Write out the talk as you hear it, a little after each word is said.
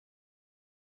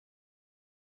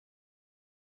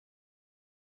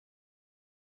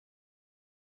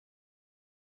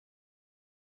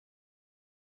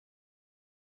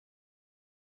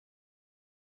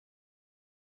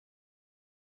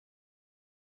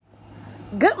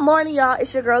Good morning, y'all.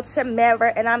 It's your girl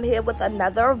MERA, and I'm here with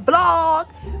another vlog.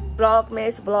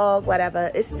 Vlogmas, vlog,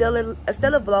 whatever. It's still a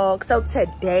vlog. So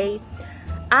today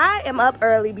I am up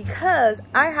early because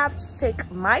I have to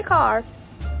take my car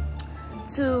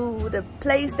to the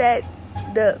place that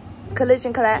the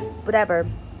collision collapse, whatever,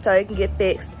 so it can get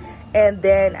fixed. And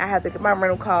then I have to get my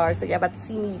rental car. So y'all about to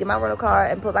see me get my rental car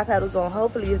and put my pedals on.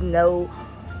 Hopefully it's no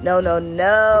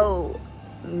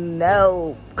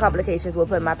complications with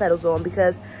putting my pedals on,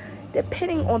 because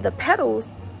depending on the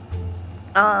pedals,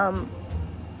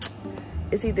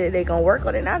 it's either they gonna work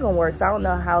or they're not gonna work. So I don't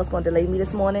know how it's gonna delay me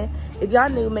this morning. If y'all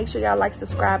new, make sure y'all like,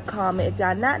 subscribe, comment. If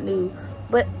y'all not new,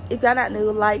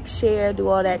 like, share, do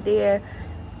all that there.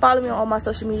 Follow me on all my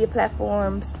social media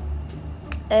platforms,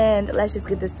 and let's just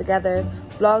get this together.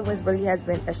 Vlogmas really has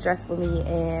been a stress for me,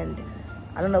 and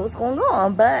I don't know what's going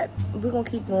on, but we're gonna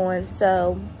keep going.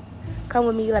 So come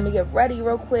with me. Let me get ready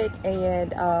real quick,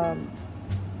 and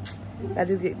I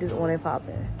just get this on and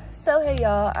popping. So hey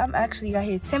y'all, I'm actually got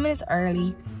here 10 minutes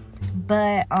early,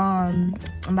 but I'm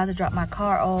about to drop my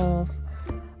car off.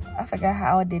 I forgot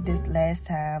how I did this last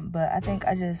time, but I think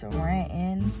I just ran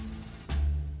in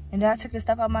and then I took the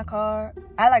stuff out of my car.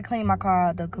 I like cleaned my car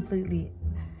out though completely,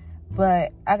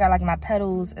 but I got like my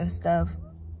pedals and stuff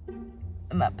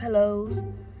and my pillows,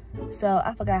 so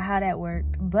I forgot how that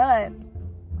worked. But I'm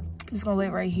just gonna wait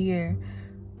right here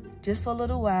just for a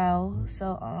little while.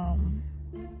 So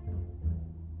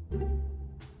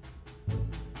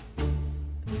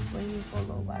just wait here for a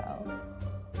little while.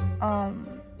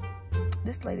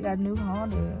 This lady got a new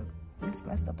Honda. It's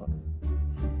messed up.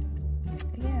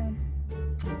 Yeah.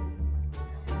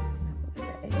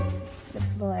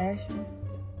 Looks a little ashy.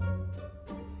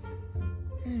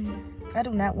 I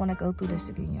do not want to go through this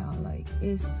again, y'all. Like,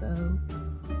 it's so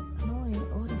annoying.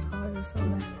 Oh, these cars are so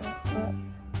messed up. But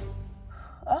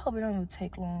I hope it don't even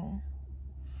take long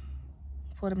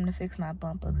for them to fix my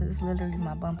bumper, because it's literally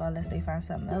my bumper unless they find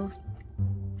something else.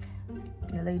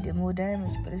 Yeah, they did more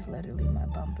damage, but it's literally my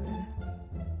bumper.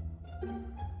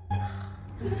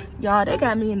 Y'all, they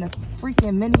got me in the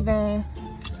freaking minivan,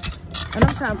 and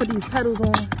I'm trying to put these pedals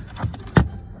on.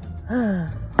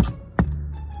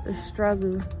 The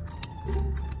struggle.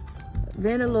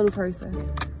 Being a little person.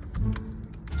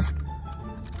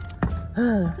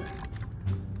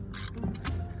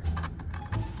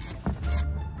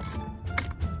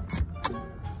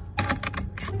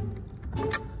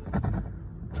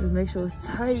 Just make sure it's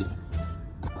tight.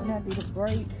 And that be the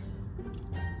brake.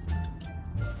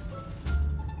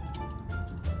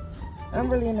 I'm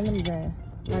really in the minivan,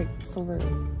 like, for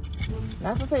real.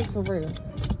 Not for fake, for real.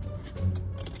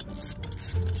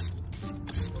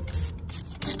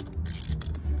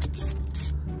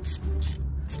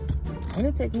 It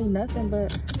didn't take me nothing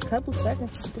but a couple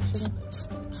seconds to put this shit in.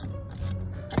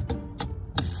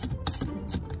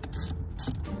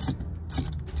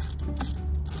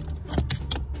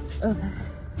 Okay.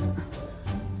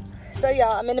 So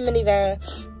y'all, I'm in the minivan.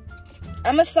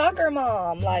 I'm a soccer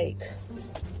mom, like,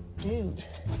 dude.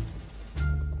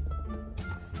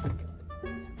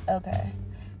 Okay.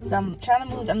 So I'm trying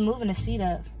to move, I'm moving the seat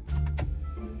up.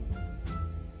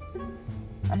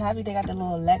 I'm happy they got the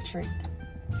little electric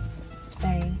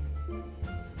thing.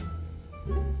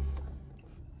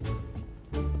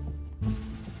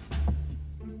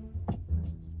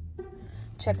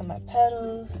 Checking my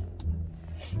pedals.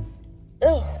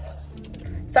 Ugh.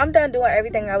 So I'm done doing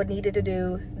everything I would needed to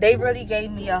do. They really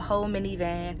gave me a whole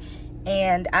minivan,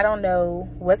 and I don't know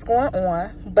what's going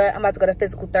on, but I'm about to go to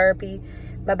physical therapy.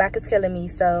 My back is killing me,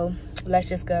 so let's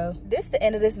just go. This is the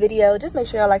end of this video. Just make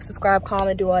sure y'all like, subscribe,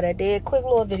 comment, do all that there. Quick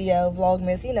little video,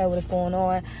 Vlogmas, you know what's going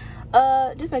on.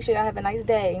 Just make sure y'all have a nice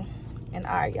day. And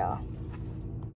all right, y'all.